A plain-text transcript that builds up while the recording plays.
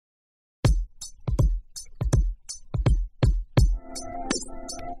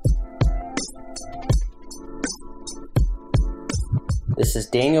This is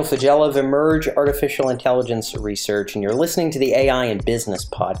Daniel Faggella of Emerge Artificial Intelligence Research, and you're listening to the AI in Business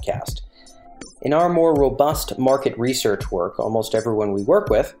podcast. In our more robust market research work, almost everyone we work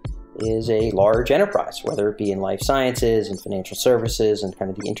with is a large enterprise, whether it be in life sciences and financial services and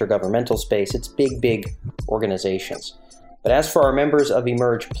kind of the intergovernmental space. It's big organizations. But as for our members of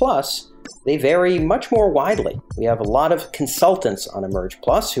Emerge Plus, they vary much more widely. We have a lot of consultants on Emerge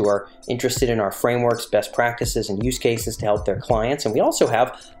Plus who are interested in our frameworks, best practices, and use cases to help their clients. And we also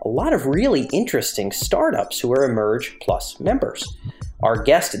have a lot of really interesting startups who are Emerge Plus members. Our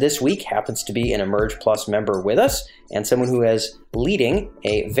guest this week happens to be an Emerge Plus member with us and someone who is leading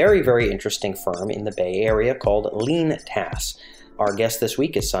a very interesting firm in the Bay Area called LeanTaaS. Our guest this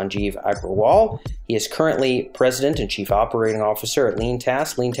week is Sanjeev Agrawal. He is currently President and Chief Operating Officer at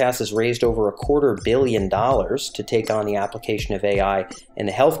LeanTaaS. LeanTaaS has raised over $250 million to take on the application of AI in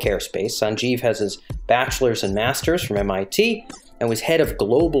the healthcare space. Sanjeev has his bachelor's and master's from MIT and was head of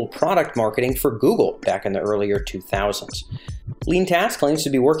global product marketing for Google back in the earlier 2000s. LeanTaaS claims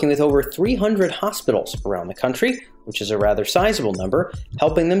to be working with over 300 hospitals around the country, which is a rather sizable number,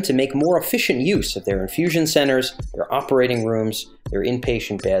 helping them to make more efficient use of their infusion centers, their operating rooms, their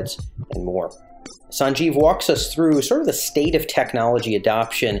inpatient beds, and more. Sanjeev walks us through sort of the state of technology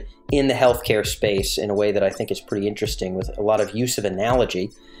adoption in the healthcare space in a way that I think is pretty interesting with a lot of use of analogy,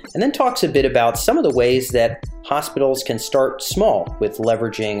 and then talks a bit about some of the ways that hospitals can start small with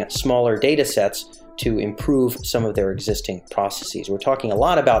leveraging smaller data sets to improve some of their existing processes. We're talking a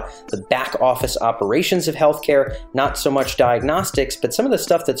lot about the back office operations of healthcare, not so much diagnostics, but some of the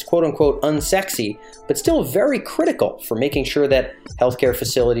stuff that's quote unquote unsexy, but still very critical for making sure that healthcare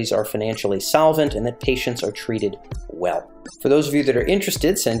facilities are financially solvent and that patients are treated well. For those of you that are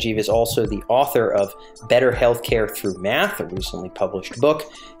interested, Sanjeev is also the author of Better Healthcare Through Math, a recently published book,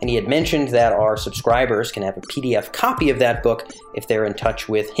 and he had mentioned that our subscribers can have a PDF copy of that book if they're in touch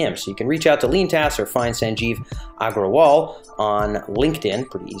with him. So you can reach out to LeanTaaS or find Sanjeev Agrawal on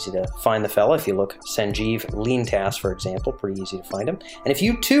LinkedIn. Pretty easy to find the fella. If you look Sanjeev LeanTaaS, for example, pretty easy to find him. And if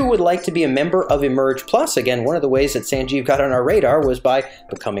you too would like to be a member of Emerge Plus, again, one of the ways that Sanjeev got on our radar was by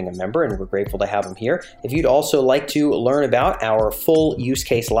becoming a member, and we're grateful to have him here. If you'd also like to learn about our full use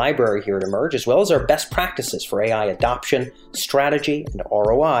case library here at Emerge, as well as our best practices for AI adoption, strategy, and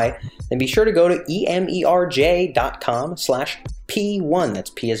ROI, then be sure to go to emerj.com/P1. That's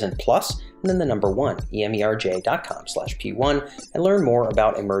P as in plus, and then the number 1, emerj.com/P1, and learn more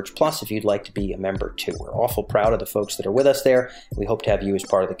about Emerge Plus if you'd like to be a member too. We're awful proud of the folks that are with us there. We hope to have you as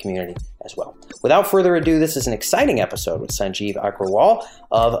part of the community as well. Without further ado, this is an exciting episode with Sanjeev Agrawal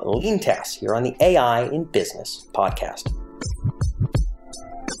of LeanTaaS here on the AI in Business podcast.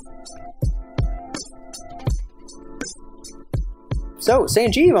 So,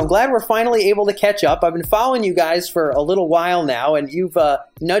 Sanjeev, I'm glad we're finally able to catch up. I've been following you guys for a little while now, and you've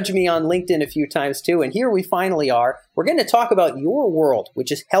nudged me on LinkedIn a few times too, and here we finally are. We're going to talk about your world,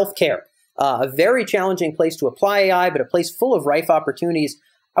 which is healthcare. A very challenging place to apply AI, but a place full of ripe opportunities.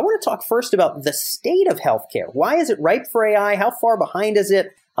 I want to talk first about the state of healthcare. Why is it ripe for AI? How far behind is it?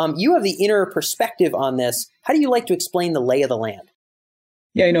 You have the inner perspective on this. How do you like to explain the lay of the land?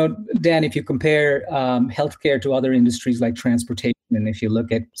 Yeah, Dan, if you compare healthcare to other industries like transportation, and if you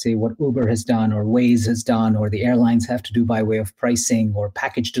look at, say, what Uber has done or Waze has done, or the airlines have to do by way of pricing or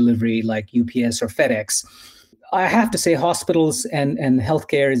package delivery like UPS or FedEx, I have to say hospitals and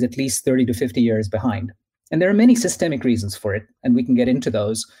healthcare is at least 30 to 50 years behind. And there are many systemic reasons for it, and we can get into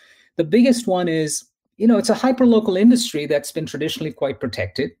those. The biggest one is, it's a hyperlocal industry that's been traditionally quite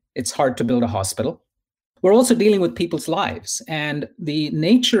protected. It's hard to build a hospital. We're also dealing with people's lives, and the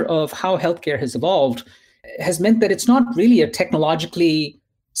nature of how healthcare has evolved has meant that it's not really a technologically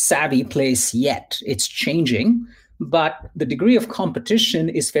savvy place yet. It's changing, but the degree of competition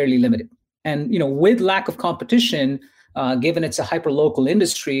is fairly limited. And, with lack of competition, given it's a hyperlocal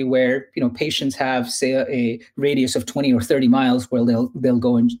industry where, patients have, say, a radius of 20 or 30 miles where they'll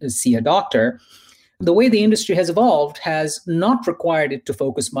go and see a doctor, the way the industry has evolved has not required it to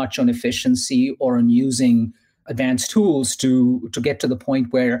focus much on efficiency or on using advanced tools to get to the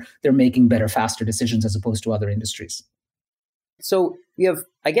point where they're making better, faster decisions as opposed to other industries. So you have,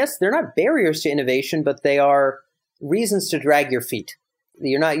 I guess they're not barriers to innovation, but they are reasons to drag your feet.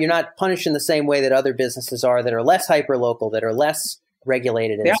 You're not punished in the same way that other businesses are that are less hyperlocal, that are less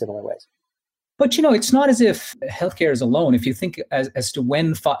regulated in similar ways. But, it's not as if healthcare is alone. If you think as to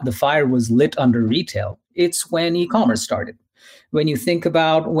when the fire was lit under retail, it's when e-commerce started. When you think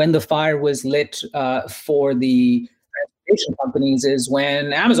about when the fire was lit for the transportation companies is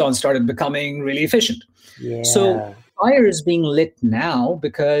when Amazon started becoming really efficient. Yeah. So fire is being lit now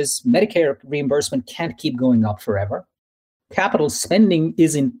because Medicare reimbursement can't keep going up forever. capital spending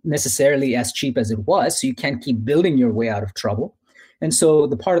isn't necessarily as cheap as it was, so you can't keep building your way out of trouble. And so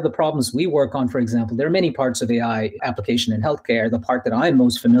the part of the problems we work on, for example, there are many parts of AI application in healthcare. The part that I'm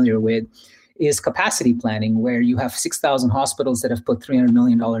most familiar with is capacity planning, where you have 6,000 hospitals that have put $300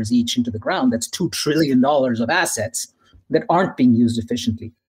 million each into the ground. That's $2 trillion of assets that aren't being used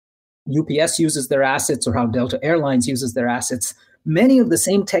efficiently. UPS uses their assets, or how Delta Airlines uses their assets. Many of the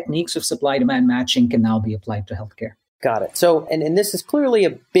same techniques of supply-demand matching can now be applied to healthcare. Got it. So, and this is clearly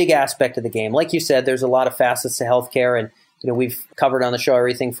a big aspect of the game. Like you said, there's a lot of facets to healthcare, and we've covered on the show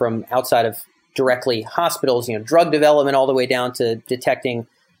everything from outside of directly hospitals, drug development, all the way down to detecting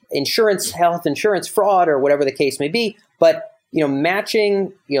health insurance fraud, or whatever the case may be. But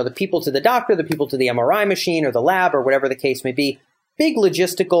matching the people to the doctor, the people to the MRI machine or the lab, or whatever the case may be. Big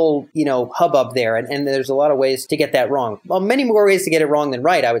logistical, hubbub there. And there's a lot of ways to get that wrong. Well, many more ways to get it wrong than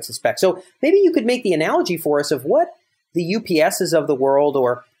right, I would suspect. So maybe you could make the analogy for us of what the UPSs of the world,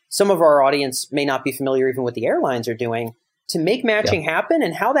 or some of our audience may not be familiar even with the airlines, are doing to make matching happen,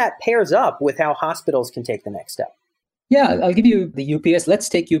 and how that pairs up with how hospitals can take the next step. Yeah, I'll give you the UPS. Let's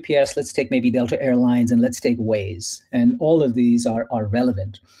take UPS, let's take maybe Delta Airlines, and let's take Waze. And all of these are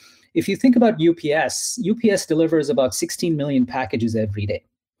relevant. If you think about UPS delivers about 16 million packages every day.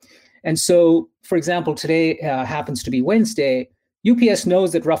 And so, for example, today happens to be Wednesday. UPS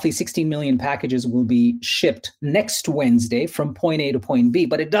knows that roughly 16 million packages will be shipped next Wednesday from point A to point B,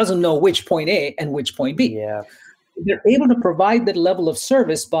 but it doesn't know which point A and which point B. Yeah. They're able to provide that level of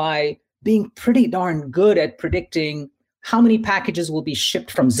service by being pretty darn good at predicting how many packages will be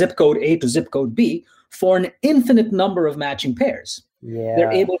shipped from zip code A to zip code B for an infinite number of matching pairs. Yeah.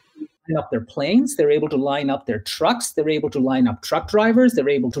 They're able to line up their planes. They're able to line up their trucks. They're able to line up truck drivers. They're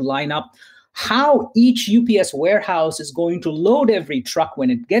able to line up how each UPS warehouse is going to load every truck when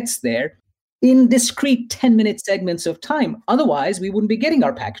it gets there in discrete 10-minute segments of time. Otherwise, we wouldn't be getting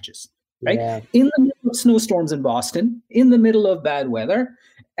our packages, right? Yeah. In the middle of snowstorms in Boston, in the middle of bad weather.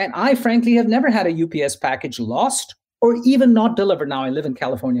 And I, frankly, have never had a UPS package lost or even not delivered. Now, I live in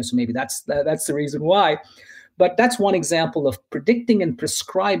California, so maybe that's the reason why. But that's one example of predicting and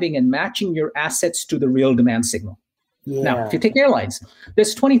prescribing and matching your assets to the real demand signal. Yeah. Now, if you take airlines,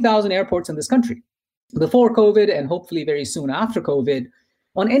 there's 20,000 airports in this country. Before COVID, and hopefully very soon after COVID,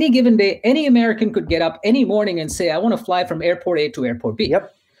 on any given day, any American could get up any morning and say, I want to fly from airport A to airport B.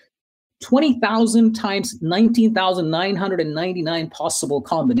 Yep. 20,000 times 19,999 possible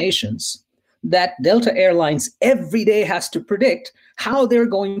combinations that Delta Airlines every day has to predict how they're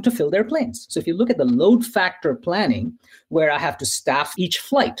going to fill their planes. So if you look at the load factor planning, where I have to staff each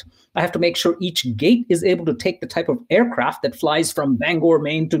flight, I have to make sure each gate is able to take the type of aircraft that flies from Bangor,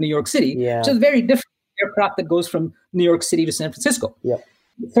 Maine to New York City, which is very different aircraft that goes from New York City to San Francisco. Yep.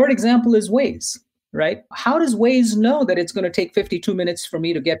 The third example is Waze, right? How does Waze know that it's going to take 52 minutes for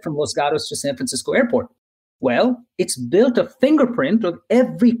me to get from Los Gatos to San Francisco Airport? Well, it's built a fingerprint of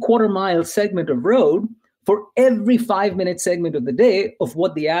every quarter-mile segment of road for every 5-minute segment of the day of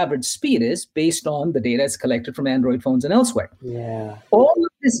what the average speed is based on the data it's collected from Android phones and elsewhere. Yeah. All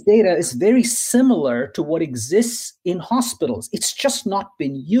of this data is very similar to what exists in hospitals. It's just not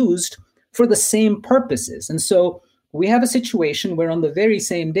been used for the same purposes. And so we have a situation where on the very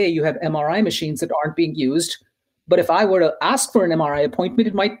same day, you have MRI machines that aren't being used. But if I were to ask for an MRI appointment,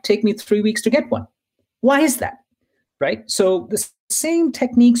 it might take me 3 weeks to get one. Why is that? Right? So the same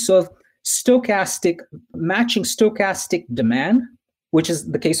techniques of matching stochastic demand, which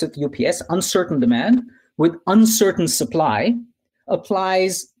is the case with UPS, uncertain demand with uncertain supply,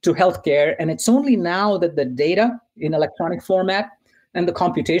 applies to healthcare. And it's only now that the data in electronic format and the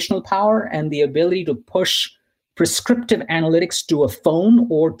computational power and the ability to push prescriptive analytics to a phone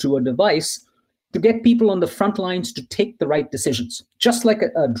or to a device to get people on the front lines to take the right decisions. Just like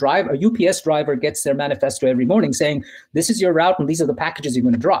a UPS driver gets their manifesto every morning saying, this is your route and these are the packages you're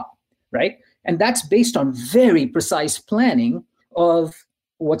going to drop, right? And that's based on very precise planning of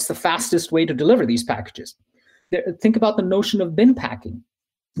what's the fastest way to deliver these packages. Think about the notion of bin packing.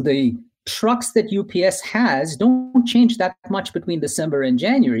 The trucks that UPS has don't change that much between December and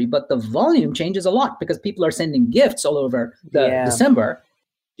January, but the volume changes a lot because people are sending gifts all over December.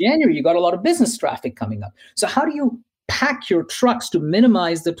 January, you got a lot of business traffic coming up. So how do you pack your trucks to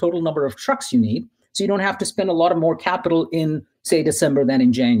minimize the total number of trucks you need so you don't have to spend a lot of more capital in, say, December than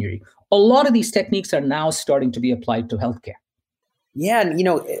in January? A lot of these techniques are now starting to be applied to healthcare. Yeah, and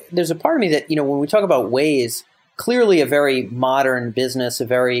there's a part of me that, when we talk about Waze, clearly a very modern business, a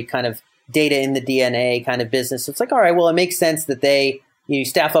very kind of data in the DNA kind of business. It's like, all right, well, it makes sense that they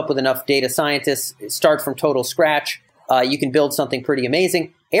staff up with enough data scientists, start from total scratch. You can build something pretty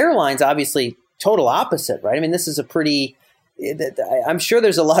amazing. Airlines, obviously, total opposite, right? I mean, this is a pretty I'm sure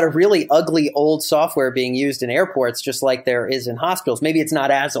there's a lot of really ugly old software being used in airports, just like there is in hospitals. Maybe it's not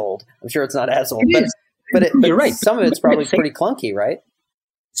as old. I'm sure it's not as old, but you're right. Some of it's probably pretty clunky, right?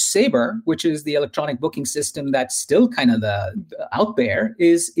 Sabre, which is the electronic booking system that's still kind of out there,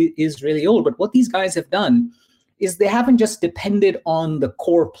 is really old. But what these guys have done is they haven't just depended on the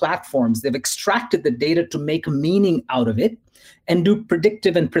core platforms. They've extracted the data to make meaning out of it and do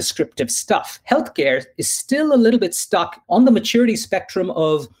predictive and prescriptive stuff. Healthcare is still a little bit stuck on the maturity spectrum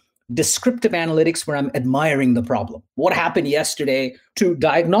of descriptive analytics, where I'm admiring the problem. What happened yesterday, to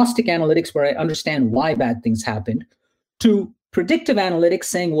diagnostic analytics, where I understand why bad things happened, to predictive analytics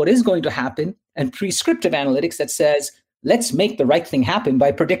saying what is going to happen, and prescriptive analytics that says, let's make the right thing happen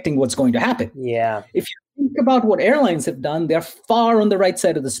by predicting what's going to happen. Yeah. If you think about what airlines have done, they're far on the right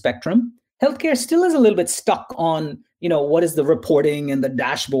side of the spectrum. Healthcare still is a little bit stuck on, what is the reporting and the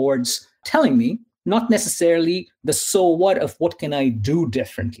dashboards telling me, not necessarily the so what of what can I do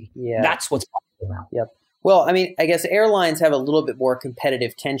differently. Yeah. That's what's possible now. Yep. Well, I mean, I guess airlines have a little bit more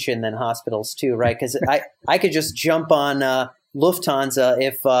competitive tension than hospitals too, right? Because I could just jump on Lufthansa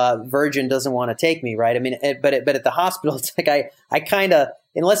if Virgin doesn't want to take me, right? I mean, but at the hospital, it's like I kind of,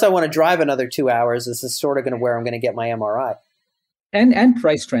 unless I want to drive another 2 hours, this is sort of going to where I'm going to get my MRI. And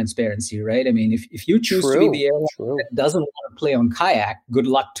price transparency, right? I mean, if you choose to be the airline that doesn't want to play on Kayak, good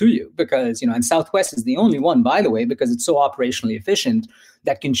luck to you, because, and Southwest is the only one, by the way, because it's so operationally efficient,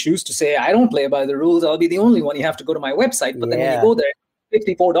 that can choose to say, I don't play by the rules. I'll be the only one. You have to go to my website. But then when you go there,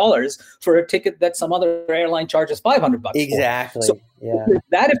 $54 for a ticket that some other airline charges $500. Exactly. So if it's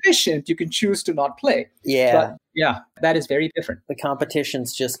that efficient, you can choose to not play. Yeah. But that is very different. The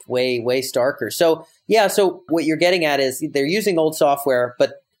competition's just way, way starker. So so what you're getting at is they're using old software,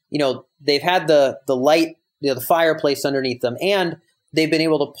 but they've had the light, the fireplace underneath them, and they've been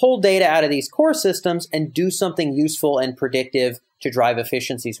able to pull data out of these core systems and do something useful and predictive to drive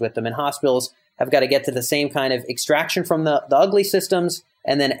efficiencies with them. And hospitals have got to get to the same kind of extraction from the ugly systems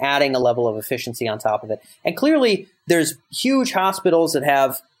and then adding a level of efficiency on top of it. And clearly there's huge hospitals that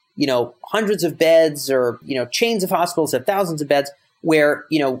have, hundreds of beds, or, chains of hospitals that have thousands of beds, where,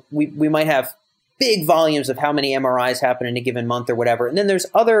 we might have big volumes of how many MRIs happen in a given month or whatever. And then there's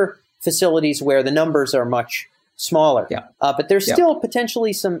other facilities where the numbers are much smaller. Yeah. But there's still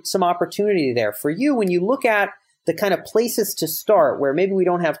potentially some opportunity there for you when you look at the kind of places to start where maybe we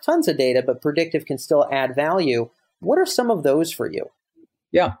don't have tons of data, but predictive can still add value. What are some of those for you?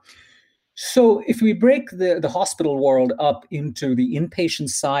 Yeah. So if we break the hospital world up into the inpatient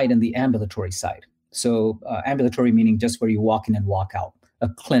side and the ambulatory side, so ambulatory meaning just where you walk in and walk out, a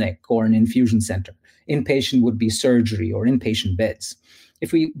clinic or an infusion center. Inpatient would be surgery or inpatient beds.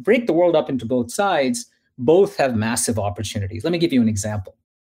 If we break the world up into both sides, both have massive opportunities. Let me give you an example.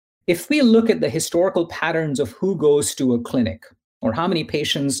 If we look at the historical patterns of who goes to a clinic, or how many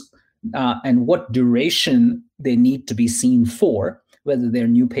patients and what duration they need to be seen for, whether they're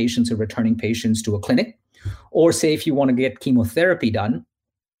new patients or returning patients to a clinic, or say if you want to get chemotherapy done,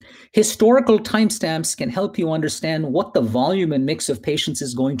 historical timestamps can help you understand what the volume and mix of patients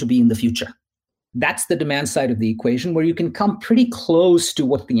is going to be in the future. That's the demand side of the equation, where you can come pretty close to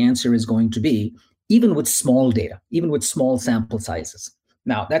what the answer is going to be, even with small data, even with small sample sizes.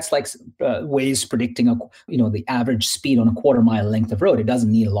 Now, that's like Waze predicting the average speed on a quarter-mile length of road. It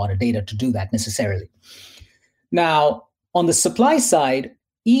doesn't need a lot of data to do that necessarily. Now, on the supply side,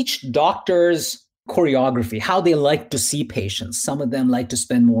 each doctor's choreography, how they like to see patients. Some of them like to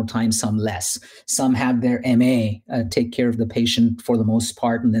spend more time, some less. Some have their MA take care of the patient for the most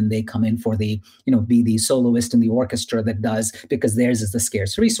part, and then they come in for the, be the soloist in the orchestra that does, because theirs is the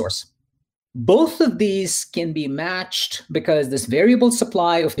scarce resource. Both of these can be matched because this variable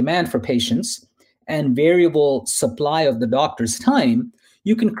supply of demand for patients and variable supply of the doctor's time,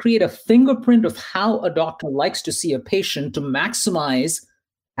 you can create a fingerprint of how a doctor likes to see a patient to maximize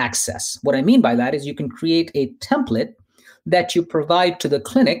access. What I mean by that is you can create a template that you provide to the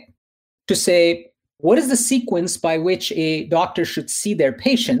clinic to say, what is the sequence by which a doctor should see their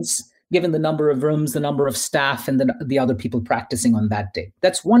patients, given the number of rooms, the number of staff, and the other people practicing on that day.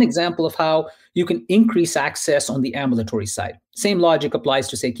 That's one example of how you can increase access on the ambulatory side. Same logic applies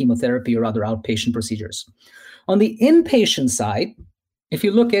to, say, chemotherapy or other outpatient procedures. On the inpatient side, if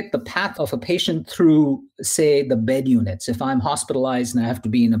you look at the path of a patient through, say, the bed units, if I'm hospitalized and I have to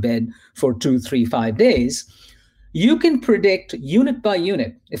be in a bed for 2, 3, 5 days, you can predict unit by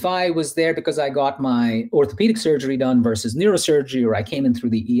unit. If I was there because I got my orthopedic surgery done versus neurosurgery, or I came in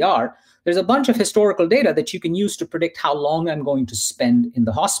through the ER, there's a bunch of historical data that you can use to predict how long I'm going to spend in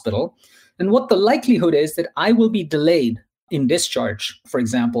the hospital and what the likelihood is that I will be delayed in discharge, for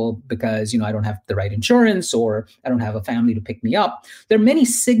example, because, I don't have the right insurance or I don't have a family to pick me up. There are many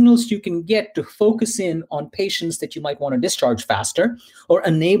signals you can get to focus in on patients that you might want to discharge faster or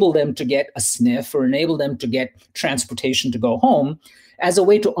enable them to get a sniff or enable them to get transportation to go home as a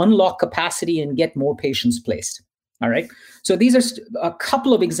way to unlock capacity and get more patients placed. All right. So these are a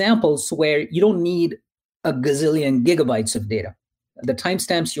couple of examples where you don't need a gazillion gigabytes of data. The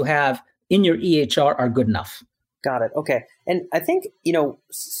timestamps you have in your EHR are good enough. Got it. Okay. And I think,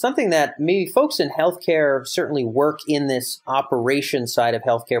 something that maybe folks in healthcare certainly work in this operation side of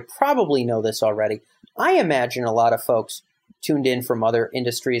healthcare probably know this already. I imagine a lot of folks tuned in from other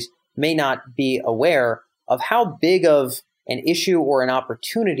industries may not be aware of how big of an issue or an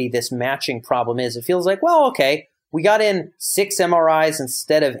opportunity this matching problem is. It feels like, well, okay, we got in 6 MRIs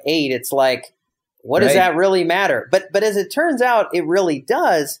instead of 8. It's like, what does that really matter? But as it turns out, it really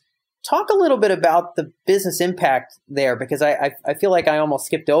does. Talk a little bit about the business impact there, because I feel like I almost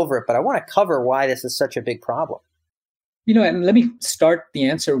skipped over it, but I want to cover why this is such a big problem. And let me start the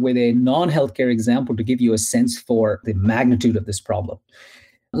answer with a non-healthcare example to give you a sense for the magnitude of this problem.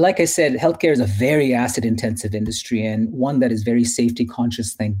 Like I said, healthcare is a very asset-intensive industry and one that is very safety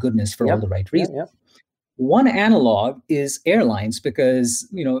conscious, thank goodness, for all the right reasons. Yep. One analog is airlines, because,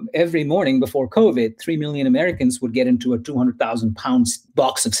 every morning before COVID, 3 million Americans would get into a 200,000 pounds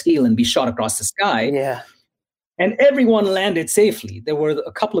box of steel and be shot across the sky. Yeah. And everyone landed safely. There were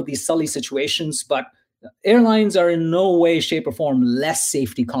a couple of these Sully situations, but airlines are in no way, shape, or form less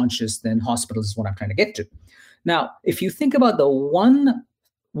safety conscious than hospitals, is what I'm trying to get to. Now, if you think about the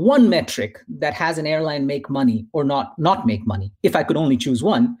one metric that has an airline make money or not make money, if I could only choose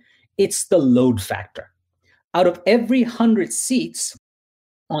one, it's the load factor. Out of every 100 seats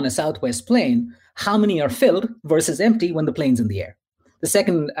on a Southwest plane, how many are filled versus empty when the plane's in the air? The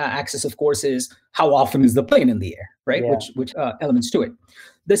second axis, of course, is how often is the plane in the air, right? Yeah. Which elements to it.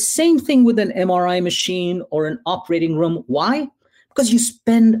 The same thing with an MRI machine or an operating room. Why? Because you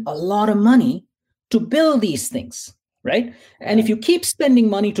spend a lot of money to build these things, right? And if you keep spending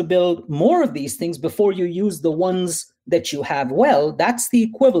money to build more of these things before you use the ones that you have, that's the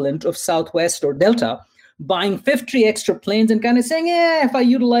equivalent of Southwest or Delta buying 50 extra planes and kind of saying, if I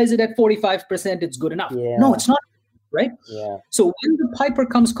utilize it at 45%, it's good enough. Yeah. No, it's not, right? Yeah. So when the piper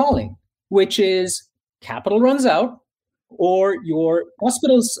comes calling, which is capital runs out, or your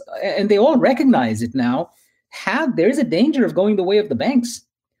hospitals, and they all recognize it now, there is a danger of going the way of the banks,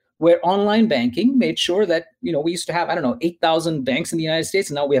 where online banking made sure that, we used to have, 8,000 banks in the United States,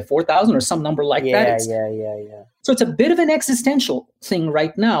 and now we have 4,000 or some number like that. Yeah. So it's a bit of an existential thing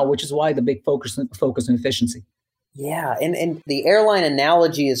right now, which is why the big focus on efficiency. Yeah, and the airline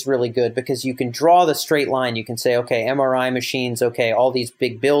analogy is really good, because you can draw the straight line. You can say, okay, MRI machines, okay, all these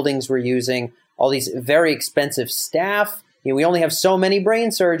big buildings we're using, all these very expensive staff. We only have so many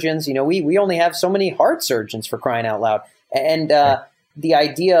brain surgeons. We only have so many heart surgeons, for crying out loud. And the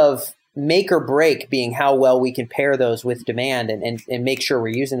idea of make or break being how well we can pair those with demand and make sure we're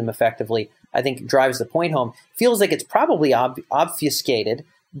using them effectively, I think drives the point home. Feels like it's probably obfuscated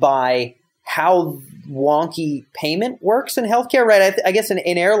by how wonky payment works in healthcare, right? I guess in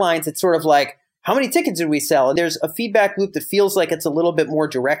airlines, it's sort of like, how many tickets did we sell? And there's a feedback loop that feels like it's a little bit more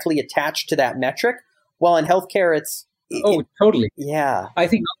directly attached to that metric. While in healthcare, totally. Yeah. I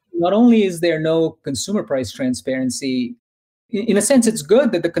think not only is there no consumer price transparency, in a sense, it's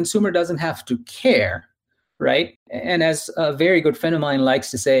good that the consumer doesn't have to care, right? And as a very good friend of mine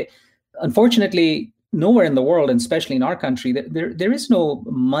likes to say, unfortunately, nowhere in the world, and especially in our country, there is no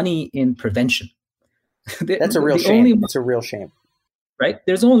money in prevention. That's a real shame. It's a real shame. Right?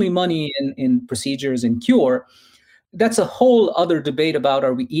 There's only money in procedures and cure. That's a whole other debate about,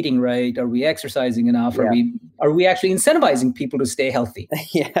 are we eating right? Are we exercising enough? Yeah. Are we actually incentivizing people to stay healthy?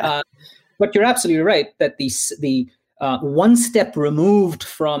 Yeah. But you're absolutely right that the one step removed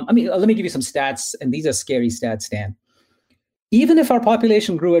from, let me give you some stats, and these are scary stats, Dan. Even if our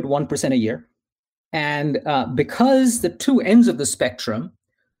population grew at 1% a year, and because the two ends of the spectrum,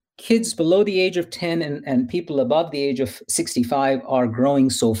 kids below the age of 10 and people above the age of 65 are growing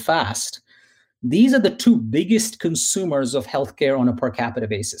so fast, these are the two biggest consumers of healthcare on a per capita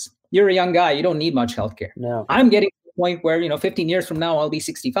basis. You're a young guy, you don't need much healthcare. No. I'm getting to the point where, 15 years from now, I'll be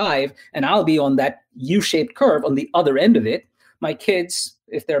 65 and I'll be on that U-shaped curve on the other end of it. My kids,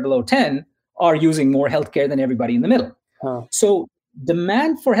 if they're below 10, are using more healthcare than everybody in the middle. Huh. So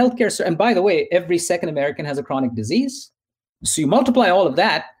demand for healthcare, and by the way, every second American has a chronic disease. So you multiply all of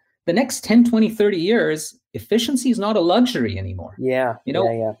that, the next 10, 20, 30 years, efficiency is not a luxury anymore. Yeah.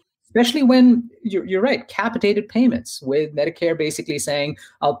 Yeah. Especially when you're right, capitated payments, with Medicare basically saying,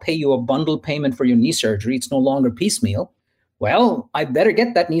 I'll pay you a bundle payment for your knee surgery. It's no longer piecemeal. Well, I better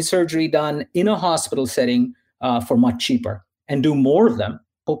get that knee surgery done in a hospital setting for much cheaper and do more of them,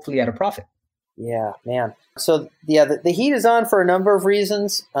 hopefully at a profit. Yeah, man. So yeah, the heat is on for a number of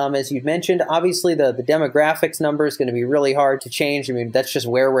reasons. As you've mentioned, obviously the demographics number is going to be really hard to change. I mean, that's just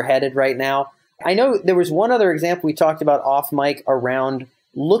where we're headed right now. I know there was one other example we talked about off mic around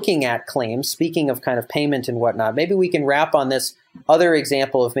looking at claims, speaking of kind of payment and whatnot. Maybe we can wrap on this other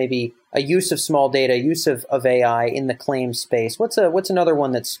example of maybe a use of small data, use of AI in the claims space. What's another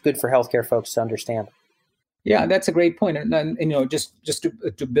one that's good for healthcare folks to understand? Yeah, that's a great point. And just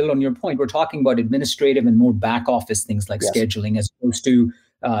to build on your point, we're talking about administrative and more back office things like scheduling as opposed to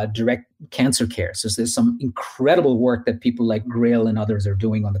direct cancer care. So there's some incredible work that people like Grail and others are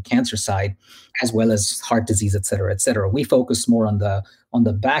doing on the cancer side, as well as heart disease, et cetera, et cetera. We focus more on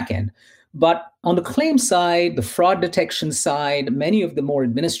the back end. But on the claim side, the fraud detection side, many of the more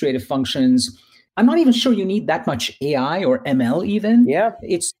administrative functions, I'm not even sure you need that much AI or ML even. Yeah.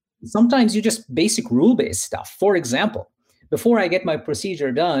 It's sometimes you just basic rule-based stuff. For example, before I get my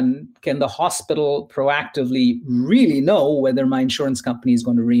procedure done, can the hospital proactively really know whether my insurance company is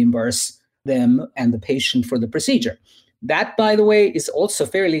going to reimburse them and the patient for the procedure? That, by the way, is also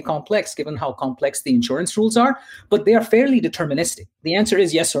fairly complex given how complex the insurance rules are, but they are fairly deterministic. The answer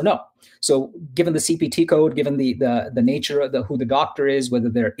is yes or no. So given the CPT code, given the nature of who the doctor is, whether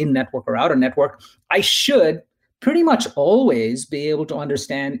they're in network or out of network, I should pretty much always be able to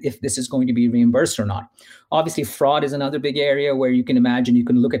understand if this is going to be reimbursed or not. Obviously, fraud is another big area where you can imagine you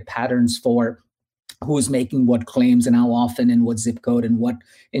can look at patterns for who's making what claims and how often and what zip code and what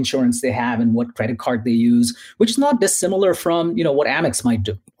insurance they have and what credit card they use, which is not dissimilar from what Amex might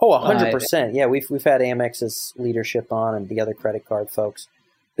do. Oh, 100%. Yeah, we've had Amex's leadership on and the other credit card folks.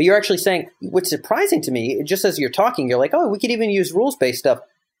 But you're actually saying, what's surprising to me, just as you're talking, you're like, oh, we could even use rules-based stuff.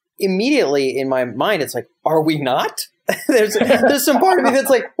 Immediately in my mind, it's like, are we not? there's some part of me that's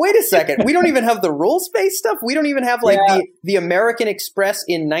like, wait a second, we don't even have the rules-based stuff. We don't even have the American Express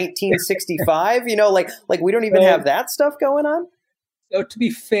in 1965. Like we don't even have that stuff going on. So to be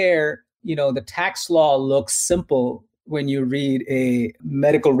fair, the tax law looks simple when you read a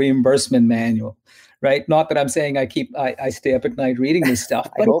medical reimbursement manual, right? Not that I'm saying I stay up at night reading this stuff,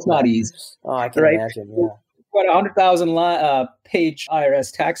 but it's not easy. Oh, I can imagine. Yeah. Got a 100,000 page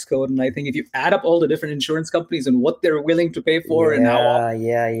IRS tax code, and I think if you add up all the different insurance companies and what they're willing to pay for, and how often.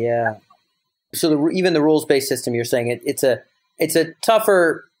 Yeah. So even the rules-based system, you're saying it's a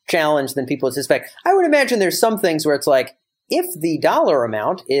tougher challenge than people suspect. I would imagine there's some things where it's like, if the dollar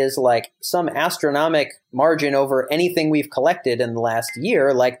amount is like some astronomical margin over anything we've collected in the last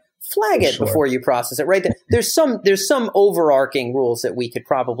year, like flag it before you process it, right? There's some overarching rules that we could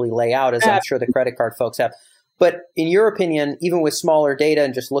probably lay out, as I'm sure the credit card folks have. But in your opinion, even with smaller data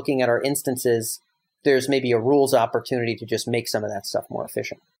and just looking at our instances, there's maybe a rules opportunity to just make some of that stuff more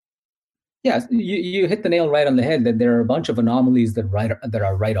efficient. Yeah, you hit the nail right on the head that there are a bunch of anomalies that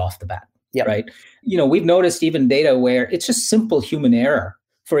are right off the bat. Yep. Right. We've noticed even data where it's just simple human error.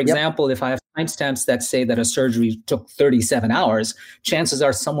 For example, if I have timestamps that say that a surgery took 37 hours, chances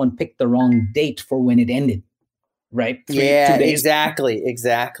are someone picked the wrong date for when it ended. Right. 2 days.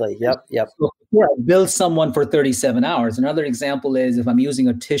 Exactly. Yep. So I bill someone for 37 hours. Another example is if I'm using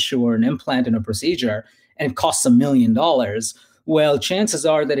a tissue or an implant in a procedure and it costs $1 million. Well, chances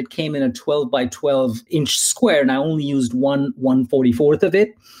are that it came in a 12 by 12 inch square and I only used 1/44 of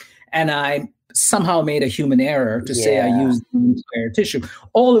it. And I somehow made a human error to say I used the entire tissue.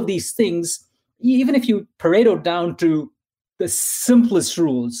 All of these things, even if you Pareto down to the simplest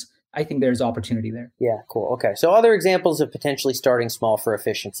rules, I think there's opportunity there. Yeah, cool. Okay. So other examples of potentially starting small for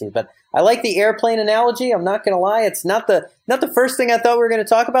efficiency. But I like the airplane analogy. I'm not going to lie. It's not the first thing I thought we were going to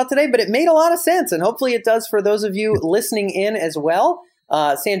talk about today, but it made a lot of sense. And hopefully it does for those of you listening in as well.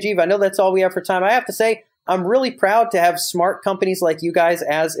 Sanjeev, I know that's all we have for time. I have to say, I'm really proud to have smart companies like you guys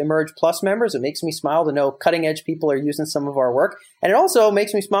as Emerge Plus members. It makes me smile to know cutting edge people are using some of our work. And it also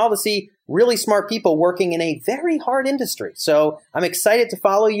makes me smile to see really smart people working in a very hard industry. So I'm excited to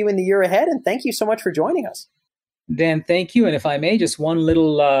follow you in the year ahead. And thank you so much for joining us. Dan, thank you. And if I may, just one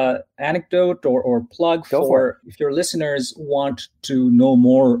little anecdote or plug for if your listeners want to know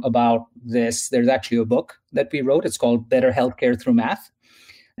more about this, there's actually a book that we wrote. It's called Better Healthcare Through Math.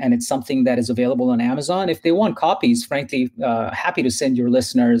 And it's something that is available on Amazon. If they want copies, frankly, happy to send your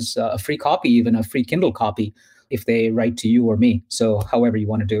listeners a free copy, even a free Kindle copy, if they write to you or me. So however you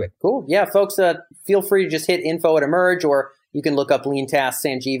want to do it. Cool. Yeah, folks, feel free to just hit info at Emerge, or you can look up Lean Task.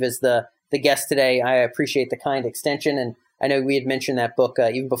 Sanjeev is the guest today. I appreciate the kind extension. And I know we had mentioned that book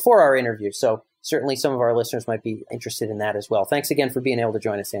even before our interview. So certainly some of our listeners might be interested in that as well. Thanks again for being able to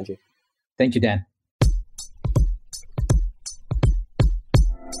join us, Sanjeev. Thank you, Dan.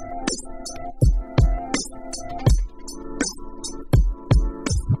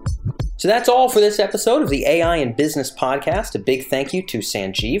 So that's all for this episode of the AI in Business podcast. A big thank you to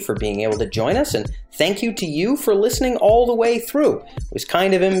Sanjeev for being able to join us, and thank you to you for listening all the way through. It was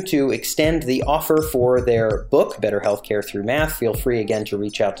kind of him to extend the offer for their book, Better Healthcare Through Math. Feel free again to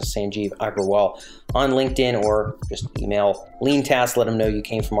reach out to Sanjeev Agrawal on LinkedIn, or just email LeanTask, let them know you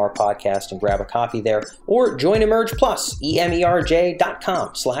came from our podcast and grab a copy there, or join Emerj Plus,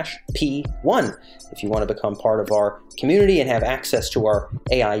 emerj.com/P1 if you want to become part of our community and have access to our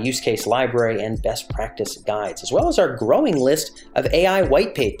AI use case library and best practice guides, as well as our growing list of AI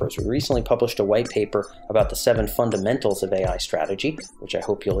white papers. We recently published a white paper about the 7 fundamentals of AI strategy, which I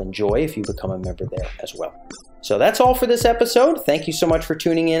hope you'll enjoy if you become a member there as well. So that's all for this episode. Thank you so much for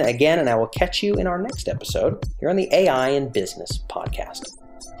tuning in again, and I will catch you in our next episode here on the AI in Business podcast.